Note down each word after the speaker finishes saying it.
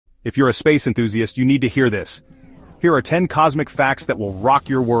If you're a space enthusiast, you need to hear this. Here are 10 cosmic facts that will rock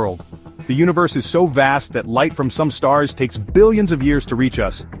your world. The universe is so vast that light from some stars takes billions of years to reach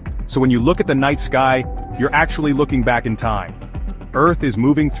us. So when you look at the night sky, you're actually looking back in time. Earth is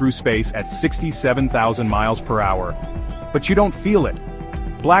moving through space at 67,000 miles per hour. But you don't feel it.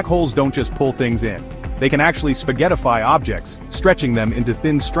 Black holes don't just pull things in. They can actually spaghettify objects, stretching them into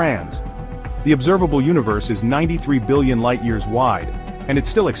thin strands. The observable universe is 93 billion light-years wide, and it's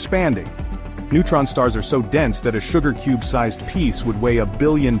still expanding. Neutron stars are so dense that a sugar cube-sized piece would weigh 1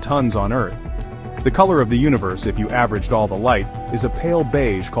 billion tons on Earth. The color of the universe, if you averaged all the light, is a pale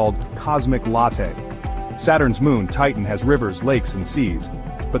beige called cosmic latte. Saturn's moon, Titan, has rivers, lakes, and seas,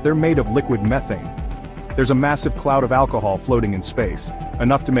 but they're made of liquid methane. There's a massive cloud of alcohol floating in space,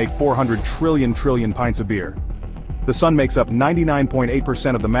 enough to make 400 trillion pints of beer. The sun makes up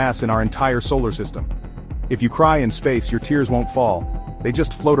 99.8% of the mass in our entire solar system. If you cry in space, your tears won't fall. They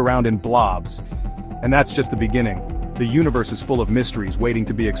just float around in blobs. And that's just the beginning. The universe is full of mysteries waiting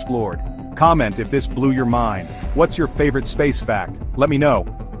to be explored. Comment if this blew your mind. What's your favorite space fact? Let me know.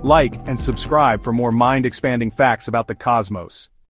 Like and subscribe for more mind-expanding facts about the cosmos.